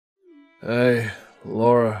Hey,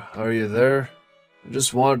 Laura, are you there? I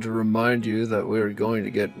just wanted to remind you that we are going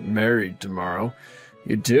to get married tomorrow.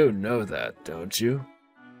 You do know that, don't you?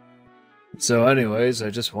 So anyways,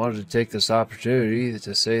 I just wanted to take this opportunity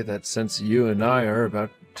to say that since you and I are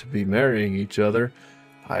about to be marrying each other,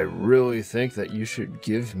 I really think that you should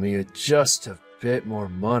give me just a bit more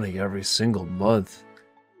money every single month.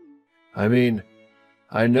 I mean,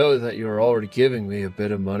 I know that you're already giving me a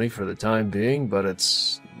bit of money for the time being, but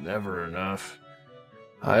it's never enough.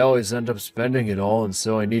 I always end up spending it all, and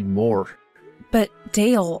so I need more. But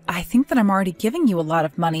Dale, I think that I'm already giving you a lot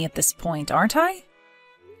of money at this point, aren't I?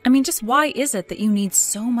 I mean, just why is it that you need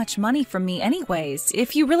so much money from me anyways?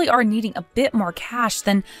 If you really are needing a bit more cash,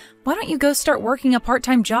 then why don't you go start working a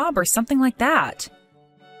part-time job or something like that?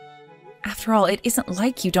 After all, it isn't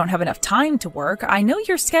like you don't have enough time to work. I know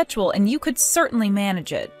your schedule, and you could certainly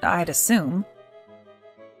manage it, I'd assume.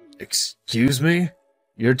 Excuse me?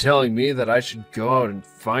 You're telling me that I should go out and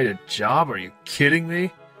find a job? Are you kidding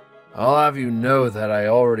me? I'll have you know that I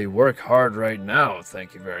already work hard right now,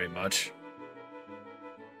 thank you very much.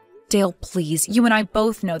 Dale, please, you and I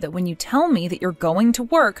both know that when you tell me that you're going to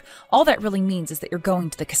work, all that really means is that you're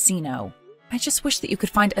going to the casino. I just wish that you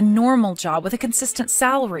could find a normal job with a consistent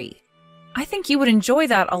salary. I think you would enjoy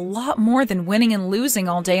that a lot more than winning and losing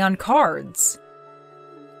all day on cards.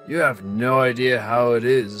 You have no idea how it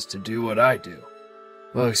is to do what I do.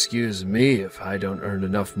 Well, excuse me if I don't earn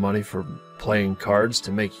enough money for playing cards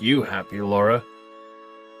to make you happy, Laura.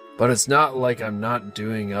 But it's not like I'm not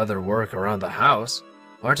doing other work around the house.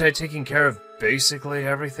 Aren't I taking care of basically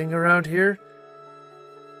everything around here?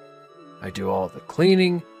 I do all the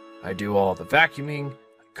cleaning, I do all the vacuuming,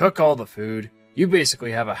 I cook all the food. You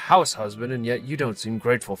basically have a house husband, and yet you don't seem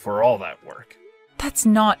grateful for all that work. That's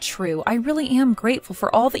not true. I really am grateful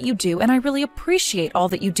for all that you do, and I really appreciate all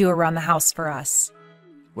that you do around the house for us.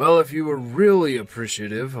 Well, if you were really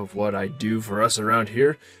appreciative of what I do for us around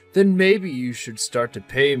here, then maybe you should start to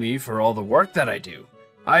pay me for all the work that I do.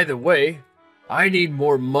 Either way, I need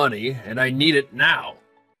more money, and I need it now.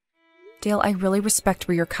 Dale, I really respect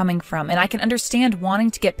where you're coming from, and I can understand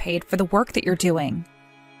wanting to get paid for the work that you're doing.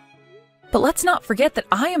 But let's not forget that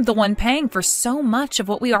I am the one paying for so much of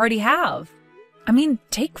what we already have. I mean,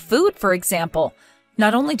 take food, for example.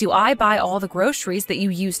 Not only do I buy all the groceries that you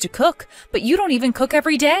use to cook, but you don't even cook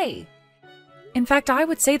every day. In fact, I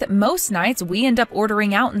would say that most nights we end up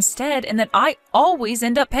ordering out instead, and that I always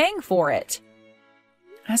end up paying for it.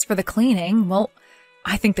 As for the cleaning, well,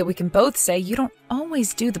 I think that we can both say you don't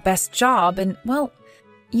always do the best job, and, well,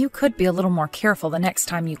 you could be a little more careful the next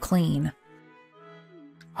time you clean.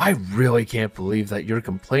 I really can't believe that you're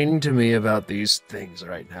complaining to me about these things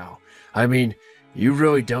right now. I mean, you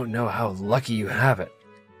really don't know how lucky you have it.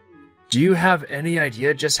 Do you have any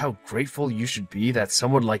idea just how grateful you should be that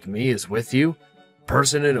someone like me is with you?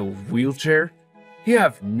 Person in a wheelchair? You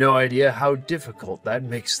have no idea how difficult that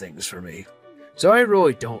makes things for me. So I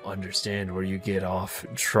really don't understand where you get off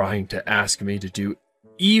trying to ask me to do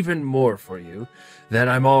even more for you than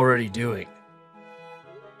I'm already doing.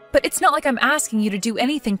 But it's not like I'm asking you to do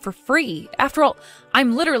anything for free. After all,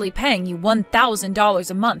 I'm literally paying you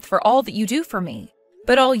 $1,000 a month for all that you do for me.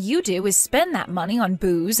 But all you do is spend that money on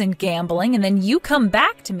booze and gambling, and then you come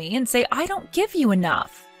back to me and say I don't give you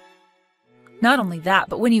enough. Not only that,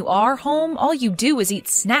 but when you are home, all you do is eat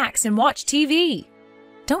snacks and watch TV.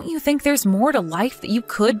 Don't you think there's more to life that you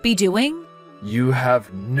could be doing? You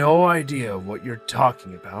have no idea what you're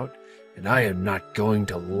talking about, and I am not going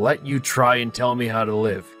to let you try and tell me how to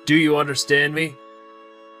live. Do you understand me?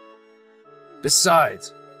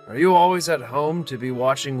 Besides, are you always at home to be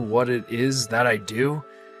watching what it is that I do?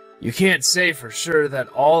 You can't say for sure that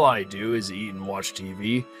all I do is eat and watch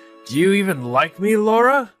TV. Do you even like me,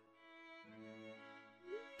 Laura?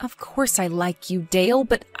 Of course I like you, Dale,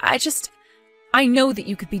 but I know that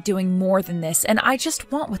you could be doing more than this, and I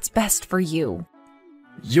just want what's best for you.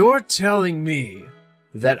 You're telling me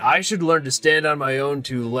that I should learn to stand on my own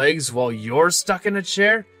two legs while you're stuck in a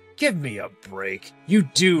chair? Give me a break. You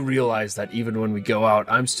do realize that even when we go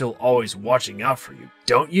out, I'm still always watching out for you,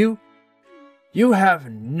 don't you? You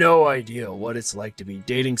have no idea what it's like to be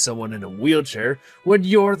dating someone in a wheelchair when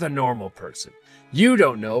you're the normal person. You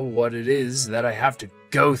don't know what it is that I have to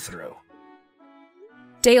go through.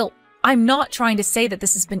 Dale, I'm not trying to say that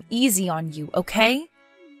this has been easy on you, okay?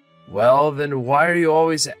 Well, then why are you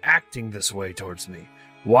always acting this way towards me?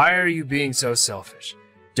 Why are you being so selfish?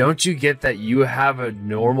 Don't you get that you have a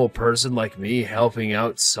normal person like me helping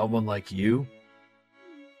out someone like you?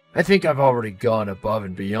 I think I've already gone above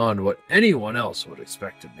and beyond what anyone else would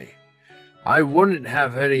expect of me. I wouldn't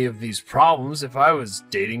have any of these problems if I was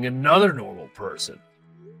dating another normal person.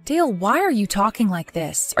 Dale, why are you talking like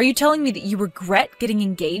this? Are you telling me that you regret getting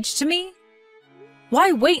engaged to me?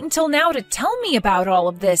 Why wait until now to tell me about all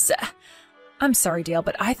of this? I'm sorry, Dale,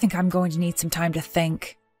 but I think I'm going to need some time to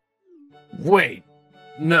think. Wait,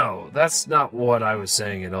 no, that's not what I was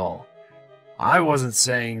saying at all. I wasn't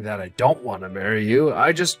saying that I don't want to marry you.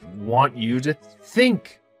 I just want you to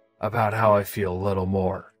think about how I feel a little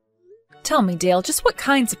more. Tell me, Dale, just what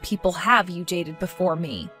kinds of people have you dated before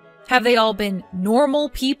me? Have they all been normal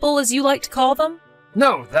people, as you like to call them?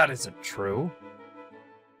 No, that isn't true.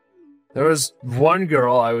 There was one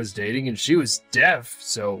girl I was dating and she was deaf,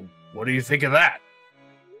 so what do you think of that?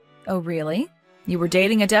 Oh, really? You were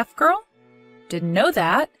dating a deaf girl? Didn't know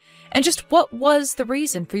that. And just what was the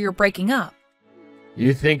reason for your breaking up?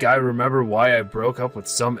 You think I remember why I broke up with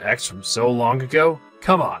some ex from so long ago?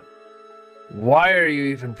 Come on. Why are you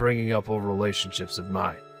even bringing up old relationships of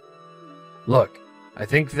mine? Look, I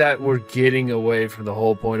think that we're getting away from the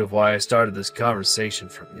whole point of why I started this conversation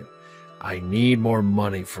from you. I need more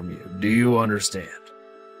money from you. Do you understand?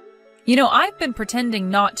 You know, I've been pretending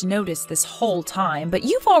not to notice this whole time, but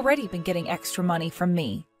you've already been getting extra money from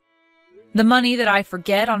me. The money that I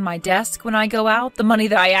forget on my desk when I go out, the money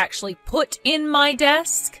that I actually put in my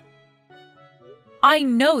desk. I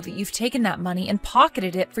know that you've taken that money and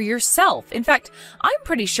pocketed it for yourself. In fact, I'm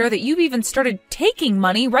pretty sure that you've even started taking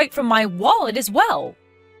money right from my wallet as well.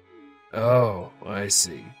 Oh, I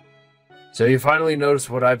see. So you finally noticed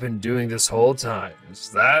what I've been doing this whole time.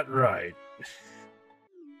 Is that right?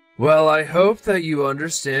 Well, I hope that you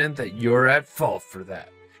understand that you're at fault for that.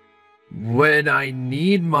 When I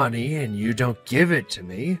need money and you don't give it to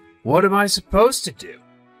me, what am I supposed to do?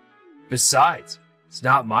 Besides, it's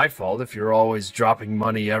not my fault if you're always dropping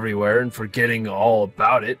money everywhere and forgetting all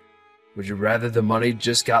about it. Would you rather the money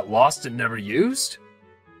just got lost and never used?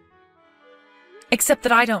 Except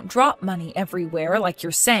that I don't drop money everywhere like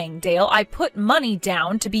you're saying, Dale. I put money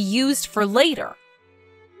down to be used for later.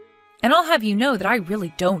 And I'll have you know that I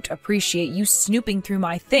really don't appreciate you snooping through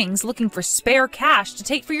my things looking for spare cash to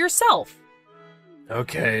take for yourself.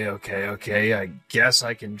 Okay. I guess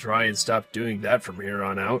I can try and stop doing that from here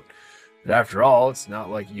on out. But after all, it's not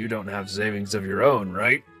like you don't have savings of your own,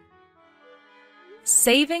 right?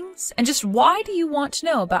 Savings? And just why do you want to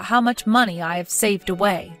know about how much money I have saved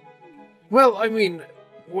away? Well, I mean,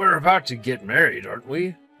 we're about to get married, aren't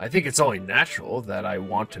we? I think it's only natural that I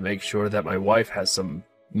want to make sure that my wife has some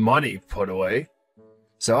money put away.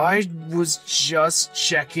 So I was just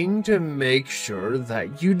checking to make sure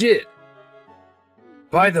that you did.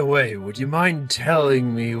 By the way, would you mind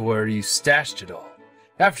telling me where you stashed it all?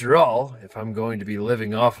 After all, if I'm going to be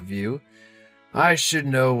living off of you, I should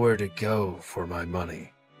know where to go for my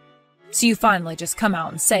money. So you finally just come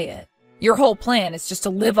out and say it. Your whole plan is just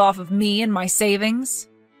to live off of me and my savings?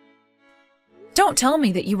 Don't tell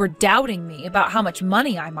me that you were doubting me about how much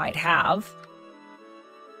money I might have.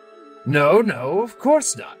 No, of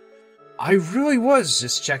course not. I really was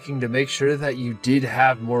just checking to make sure that you did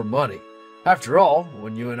have more money. After all,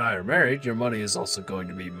 when you and I are married, your money is also going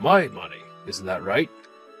to be my money. Isn't that right?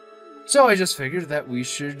 So I just figured that we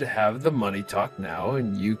should have the money talk now,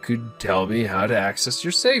 and you could tell me how to access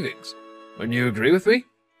your savings. Wouldn't you agree with me?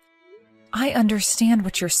 I understand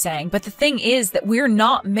what you're saying, but the thing is that we're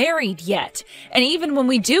not married yet. And even when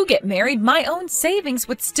we do get married, my own savings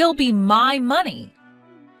would still be my money.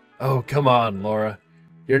 Oh, come on, Laura.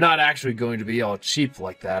 You're not actually going to be all cheap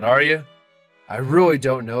like that, are you? I really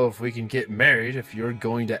don't know if we can get married if you're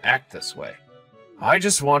going to act this way. I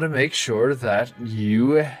just want to make sure that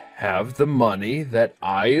you have the money that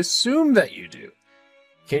I assume that you do.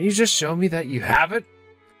 Can't you just show me that you have it?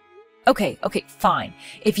 Okay, fine.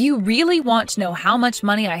 If you really want to know how much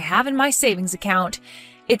money I have in my savings account,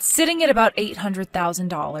 it's sitting at about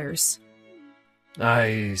 $800,000.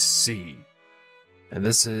 I see. And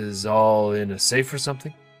this is all in a safe or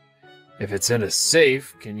something? If it's in a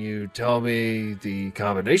safe, can you tell me the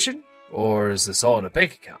combination? Or is this all in a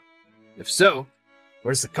bank account? If so,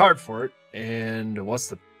 where's the card for it? And what's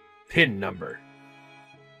the PIN number?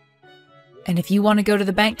 And if you want to go to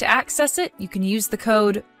the bank to access it, you can use the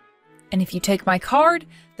code. And if you take my card,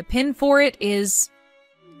 the PIN for it is...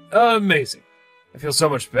 Amazing. I feel so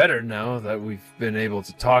much better now that we've been able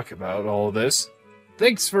to talk about all this.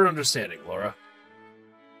 Thanks for understanding, Laura.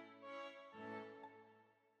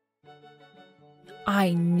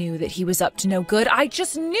 I knew that he was up to no good. I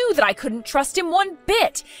just knew that I couldn't trust him one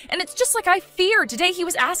bit. And it's just like I feared. Today he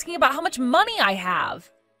was asking about how much money I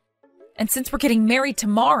have. And since we're getting married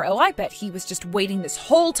tomorrow, I bet he was just waiting this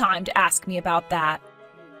whole time to ask me about that.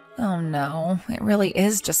 Oh no, it really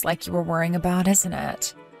is just like you were worrying about, isn't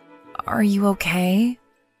it? Are you okay?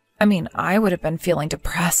 I mean, I would have been feeling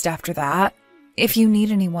depressed after that. If you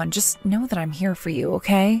need anyone, just know that I'm here for you,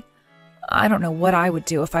 okay? I don't know what I would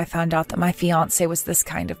do if I found out that my fiancé was this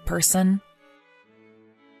kind of person.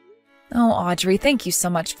 Oh, Audrey, thank you so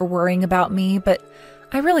much for worrying about me, but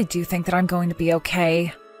I really do think that I'm going to be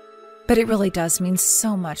okay. But it really does mean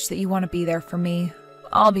so much that you want to be there for me.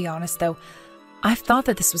 I'll be honest, though. I've thought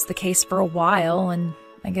that this was the case for a while, and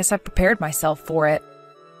I guess I've prepared myself for it.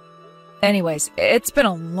 Anyways, it's been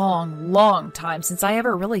a long, long time since I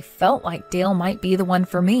ever really felt like Dale might be the one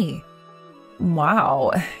for me.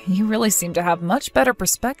 Wow, you really seem to have much better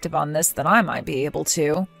perspective on this than I might be able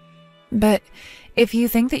to. But if you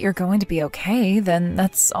think that you're going to be okay, then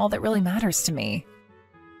that's all that really matters to me.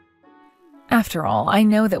 After all, I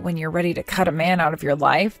know that when you're ready to cut a man out of your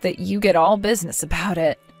life, that you get all business about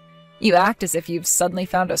it. You act as if you've suddenly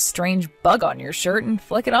found a strange bug on your shirt and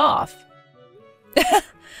flick it off.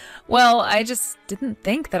 Well, I just didn't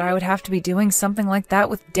think that I would have to be doing something like that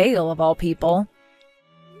with Dale, of all people.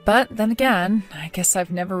 But then again, I guess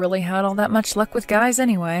I've never really had all that much luck with guys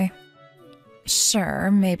anyway. Sure,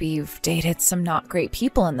 maybe you've dated some not great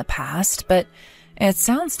people in the past, but it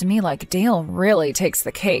sounds to me like Dale really takes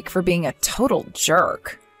the cake for being a total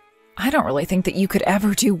jerk. I don't really think that you could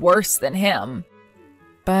ever do worse than him.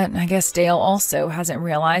 But I guess Dale also hasn't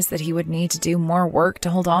realized that he would need to do more work to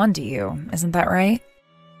hold on to you, isn't that right?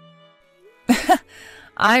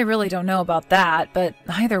 I really don't know about that, but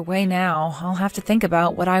either way now, I'll have to think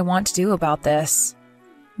about what I want to do about this.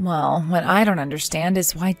 Well, what I don't understand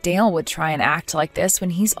is why Dale would try and act like this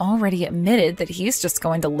when he's already admitted that he's just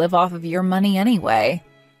going to live off of your money anyway.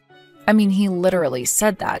 I mean, he literally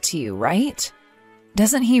said that to you, right?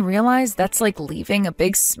 Doesn't he realize that's like leaving a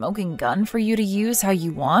big smoking gun for you to use how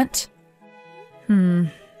you want?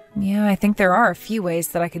 Yeah, I think there are a few ways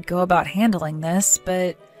that I could go about handling this,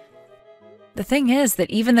 but the thing is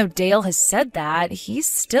that even though Dale has said that, he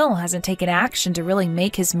still hasn't taken action to really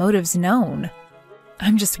make his motives known.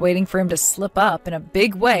 I'm just waiting for him to slip up in a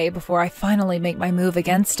big way before I finally make my move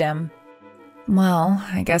against him. Well,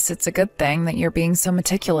 I guess it's a good thing that you're being so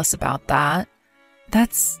meticulous about that.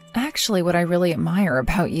 That's actually what I really admire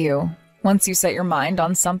about you. Once you set your mind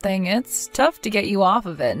on something, it's tough to get you off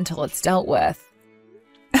of it until it's dealt with.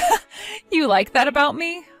 You like that about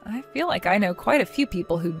me? I feel like I know quite a few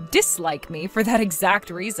people who dislike me for that exact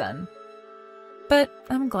reason. But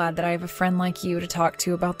I'm glad that I have a friend like you to talk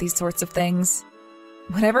to about these sorts of things.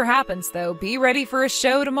 Whatever happens, though, be ready for a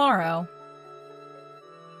show tomorrow.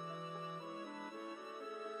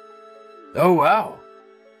 Oh, wow.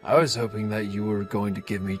 I was hoping that you were going to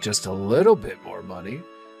give me just a little bit more money,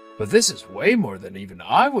 but this is way more than even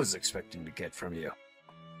I was expecting to get from you.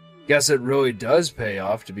 Guess it really does pay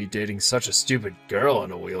off to be dating such a stupid girl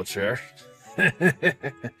in a wheelchair.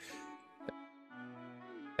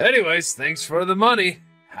 Anyways, thanks for the money.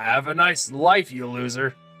 Have a nice life, you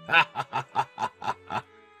loser.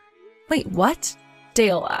 Wait, what?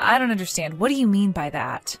 Dale, I don't understand. What do you mean by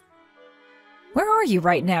that? Where are you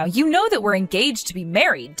right now? You know that we're engaged to be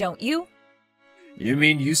married, don't you? You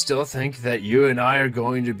mean you still think that you and I are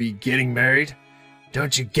going to be getting married?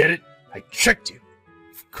 Don't you get it? I tricked you.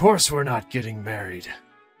 Of course we're not getting married.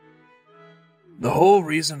 The whole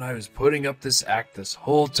reason I was putting up this act this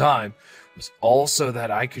whole time was also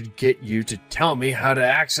that I could get you to tell me how to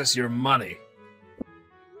access your money.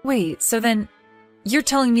 Wait, so then you're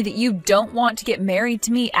telling me that you don't want to get married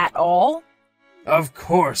to me at all? Of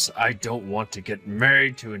course I don't want to get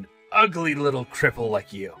married to an ugly little cripple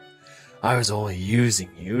like you. I was only using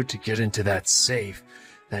you to get into that safe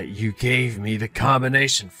that you gave me the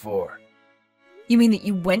combination for. You mean that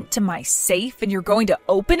you went to my safe and you're going to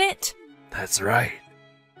open it? That's right.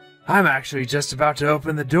 I'm actually just about to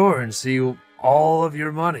open the door and see all of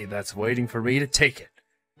your money that's waiting for me to take it.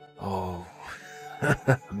 Oh,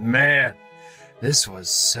 man, this was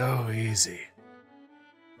so easy.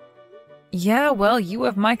 Yeah, well, you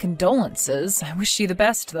have my condolences. I wish you the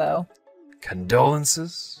best, though.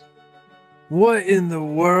 Condolences? What in the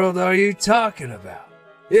world are you talking about?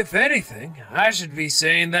 If anything, I should be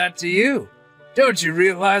saying that to you. Don't you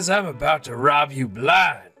realize I'm about to rob you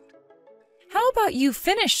blind? How about you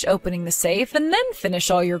finish opening the safe and then finish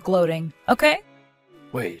all your gloating, okay?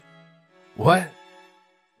 Wait, what?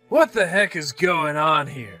 What the heck is going on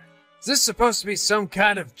here? Is this supposed to be some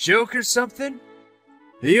kind of joke or something?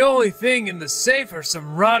 The only thing in the safe are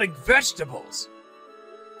some rotting vegetables.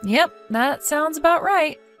 Yep, that sounds about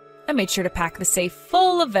right. I made sure to pack the safe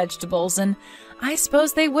full of vegetables, and I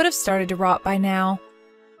suppose they would have started to rot by now.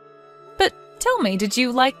 But tell me, did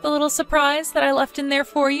you like the little surprise that I left in there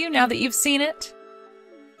for you now that you've seen it?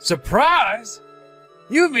 Surprise?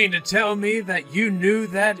 You mean to tell me that you knew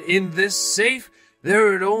that in this safe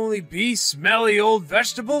there would only be smelly old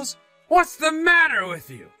vegetables? What's the matter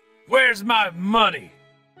with you? Where's my money?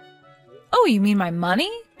 Oh, you mean my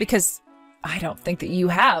money? Because I don't think that you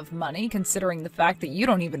have money, considering the fact that you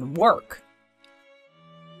don't even work.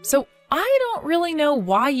 So I don't really know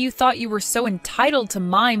why you thought you were so entitled to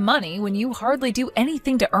my money when you hardly do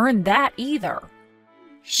anything to earn that either.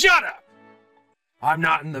 Shut up! I'm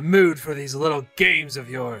not in the mood for these little games of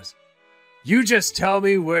yours. You just tell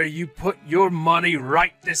me where you put your money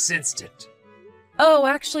right this instant. Oh,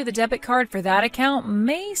 actually, the debit card for that account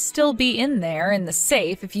may still be in there in the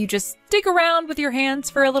safe if you just dig around with your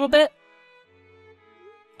hands for a little bit.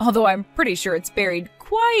 Although I'm pretty sure it's buried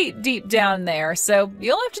quite deep down there, so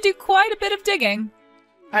you'll have to do quite a bit of digging.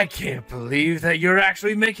 I can't believe that you're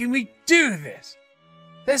actually making me do this.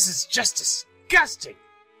 This is just disgusting.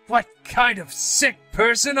 What kind of sick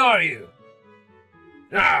person are you?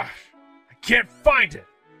 I can't find it.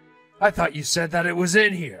 I thought you said that it was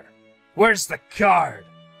in here. Where's the card?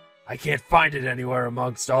 I can't find it anywhere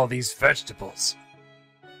amongst all these vegetables.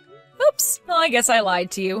 Oops, well, I guess I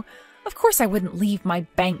lied to you. Of course I wouldn't leave my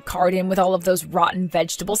bank card in with all of those rotten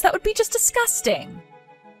vegetables. That would be just disgusting.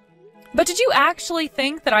 But did you actually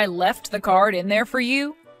think that I left the card in there for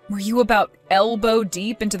you? Were you about elbow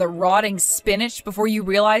deep into the rotting spinach before you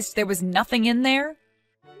realized there was nothing in there?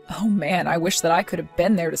 Oh man, I wish that I could have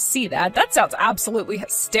been there to see that. That sounds absolutely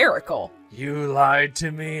hysterical. You lied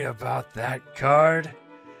to me about that card?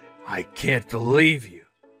 I can't believe you.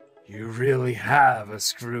 You really have a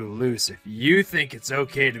screw loose if you think it's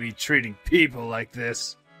okay to be treating people like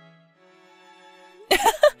this.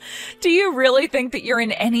 Do you really think that you're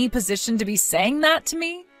in any position to be saying that to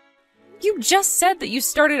me? You just said that you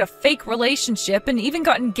started a fake relationship and even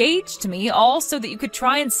got engaged to me, all so that you could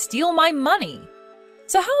try and steal my money.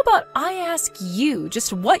 So how about I ask you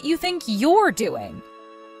just what you think you're doing?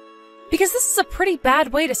 Because this is a pretty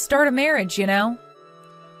bad way to start a marriage, you know?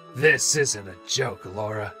 This isn't a joke,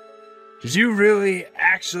 Laura. Did you really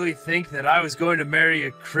actually think that I was going to marry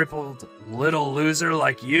a crippled little loser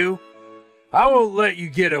like you? I won't let you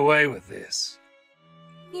get away with this.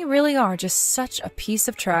 You really are just such a piece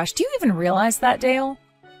of trash. Do you even realize that, Dale?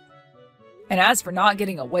 And as for not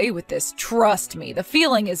getting away with this, trust me, the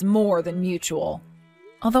feeling is more than mutual.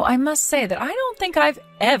 Although I must say that I don't think I've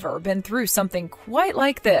ever been through something quite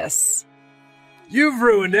like this. You've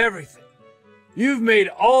ruined everything. You've made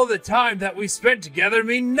all the time that we spent together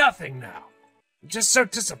mean nothing now. I'm just so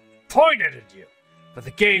disappointed in you. But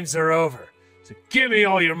the games are over, so give me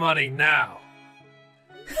all your money now.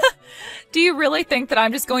 Do you really think that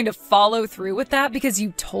I'm just going to follow through with that because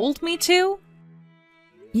you told me to?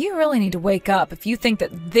 You really need to wake up if you think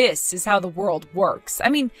that this is how the world works. I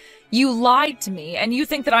mean, you lied to me and you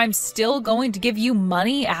think that I'm still going to give you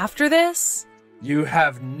money after this? You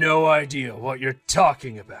have no idea what you're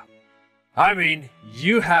talking about. I mean,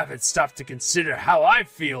 you haven't stopped to consider how I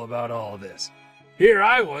feel about all of this. Here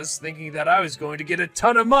I was thinking that I was going to get a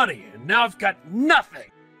ton of money, and now I've got nothing.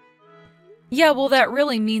 Yeah, well, that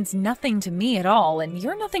really means nothing to me at all, and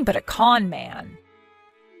you're nothing but a con man.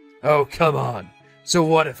 Oh, come on. So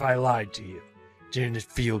what if I lied to you? Didn't it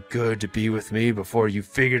feel good to be with me before you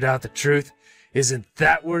figured out the truth? Isn't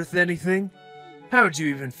that worth anything? How'd you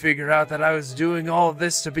even figure out that I was doing all of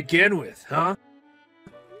this to begin with, huh?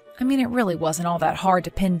 I mean, it really wasn't all that hard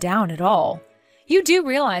to pin down at all. You do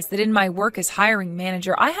realize that in my work as hiring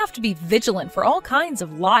manager, I have to be vigilant for all kinds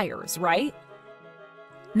of liars, right?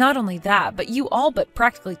 Not only that, but you all but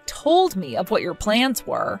practically told me of what your plans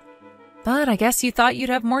were. But I guess you thought you'd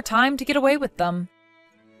have more time to get away with them.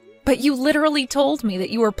 But you literally told me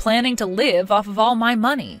that you were planning to live off of all my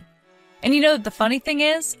money. And you know, the funny thing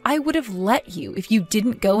is, I would have let you if you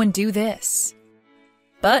didn't go and do this.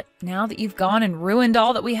 But now that you've gone and ruined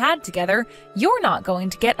all that we had together, you're not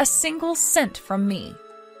going to get a single cent from me.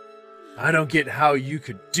 I don't get how you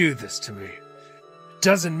could do this to me. It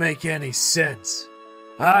doesn't make any sense.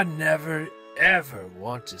 I never, ever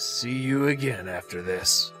want to see you again after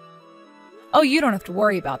this. Oh, you don't have to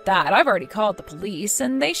worry about that. I've already called the police,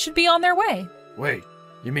 and they should be on their way. Wait,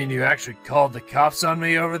 you mean you actually called the cops on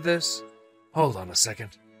me over this? Hold on a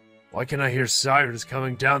second. Why can I hear sirens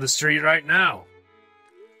coming down the street right now?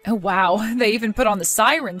 Oh, wow. They even put on the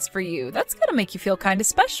sirens for you. That's gotta make you feel kind of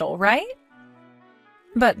special, right?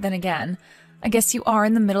 But then again, I guess you are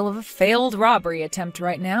in the middle of a failed robbery attempt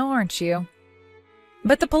right now, aren't you?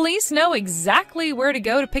 But the police know exactly where to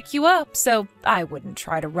go to pick you up, so I wouldn't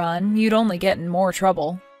try to run. You'd only get in more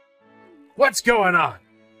trouble. What's going on?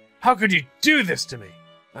 How could you do this to me?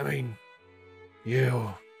 I mean,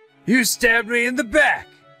 you stabbed me in the back.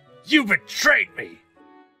 You betrayed me.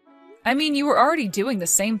 I mean, you were already doing the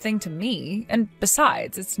same thing to me, and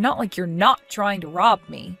besides, it's not like you're not trying to rob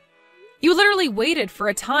me. You literally waited for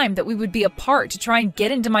a time that we would be apart to try and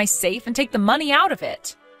get into my safe and take the money out of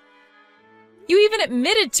it. You even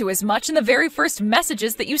admitted to as much in the very first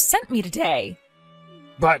messages that you sent me today.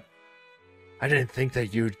 But I didn't think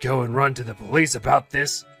that you'd go and run to the police about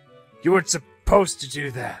this. You weren't supposed to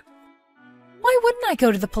do that. Why wouldn't I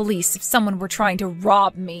go to the police if someone were trying to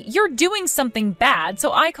rob me? You're doing something bad,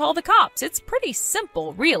 so I call the cops. It's pretty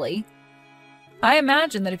simple, really. I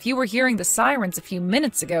imagine that if you were hearing the sirens a few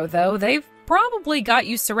minutes ago, though, they've probably got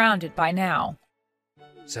you surrounded by now.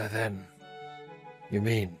 So then, you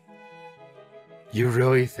mean, you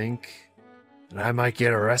really think that I might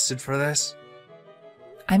get arrested for this?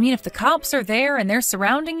 I mean, if the cops are there and they're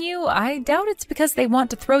surrounding you, I doubt it's because they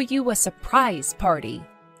want to throw you a surprise party.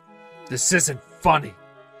 This isn't funny.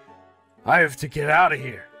 I have to get out of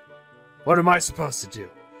here. What am I supposed to do?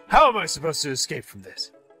 How am I supposed to escape from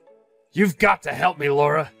this? You've got to help me,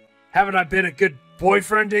 Laura. Haven't I been a good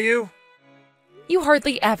boyfriend to you? You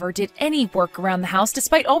hardly ever did any work around the house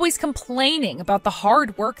despite always complaining about the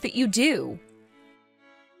hard work that you do.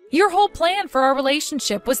 Your whole plan for our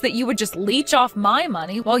relationship was that you would just leech off my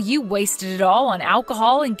money while you wasted it all on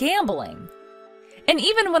alcohol and gambling. And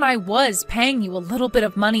even when I was paying you a little bit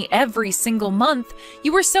of money every single month,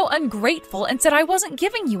 you were so ungrateful and said I wasn't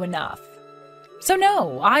giving you enough. So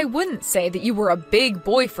no, I wouldn't say that you were a big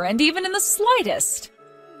boyfriend even in the slightest.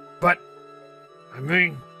 But, I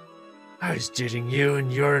mean, I was dating you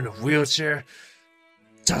and you're in a wheelchair.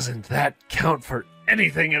 Doesn't that count for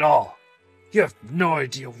anything at all? You have no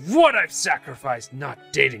idea what I've sacrificed not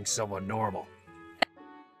dating someone normal.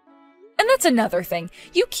 And that's another thing.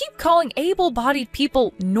 You keep calling able-bodied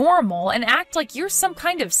people normal and act like you're some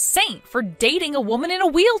kind of saint for dating a woman in a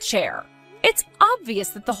wheelchair. It's obvious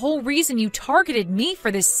that the whole reason you targeted me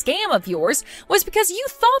for this scam of yours was because you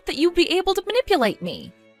thought that you'd be able to manipulate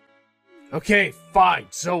me. Okay, fine,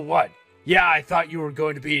 so what? Yeah, I thought you were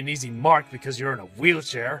going to be an easy mark because you're in a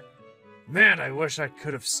wheelchair. Man, I wish I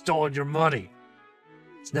could have stolen your money.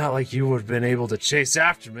 It's not like you would have been able to chase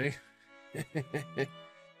after me.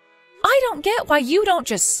 I don't get why you don't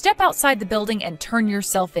just step outside the building and turn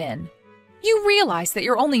yourself in. You realize that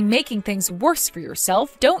you're only making things worse for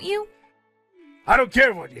yourself, don't you? I don't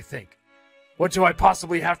care what you think. What do I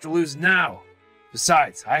possibly have to lose now?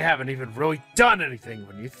 Besides, I haven't even really done anything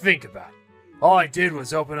when you think about it. All I did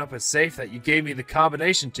was open up a safe that you gave me the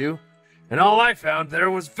combination to, and all I found there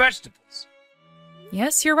was vegetables.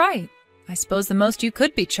 Yes, you're right. I suppose the most you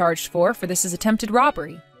could be charged for this is attempted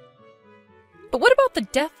robbery. But what about the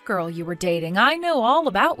deaf girl you were dating? I know all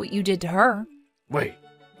about what you did to her. Wait,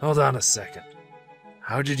 hold on a second.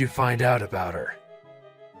 How did you find out about her?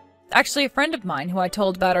 Actually, a friend of mine who I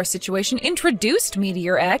told about our situation introduced me to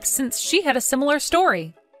your ex since she had a similar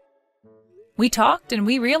story. We talked and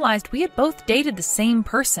we realized we had both dated the same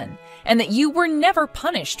person and that you were never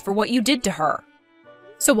punished for what you did to her.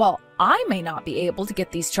 So while I may not be able to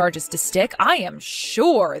get these charges to stick, I am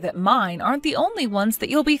sure that mine aren't the only ones that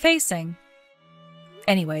you'll be facing.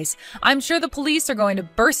 Anyways, I'm sure the police are going to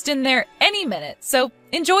burst in there any minute, so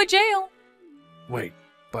enjoy jail. Wait,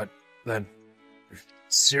 but then... You're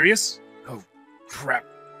serious? Oh, crap.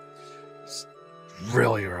 It's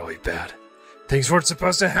really, really bad. Things weren't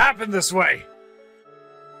supposed to happen this way.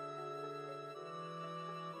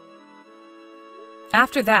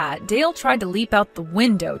 After that, Dale tried to leap out the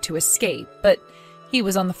window to escape, but he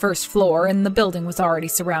was on the first floor and the building was already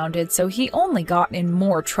surrounded, so he only got in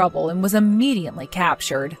more trouble and was immediately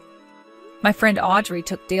captured. My friend Audrey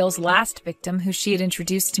took Dale's last victim, who she had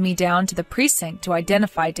introduced to me, down to the precinct to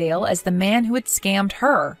identify Dale as the man who had scammed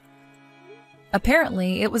her.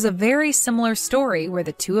 Apparently, it was a very similar story where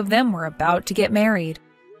the two of them were about to get married.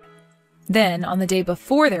 Then, on the day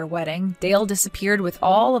before their wedding, Dale disappeared with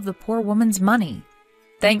all of the poor woman's money.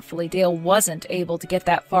 Thankfully, Dale wasn't able to get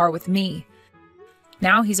that far with me.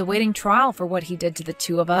 Now he's awaiting trial for what he did to the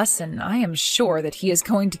two of us, and I am sure that he is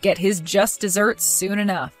going to get his just desserts soon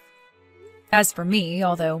enough. As for me,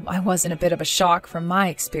 although I was in a bit of a shock from my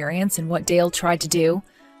experience and what Dale tried to do,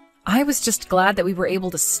 I was just glad that we were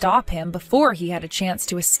able to stop him before he had a chance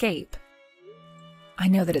to escape. I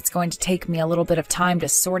know that it's going to take me a little bit of time to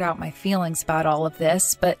sort out my feelings about all of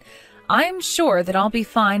this, but I'm sure that I'll be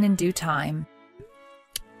fine in due time.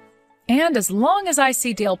 And as long as I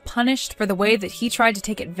see Dale punished for the way that he tried to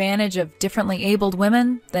take advantage of differently abled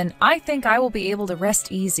women, then I think I will be able to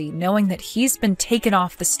rest easy knowing that he's been taken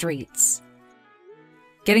off the streets.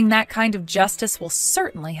 Getting that kind of justice will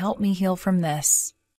certainly help me heal from this.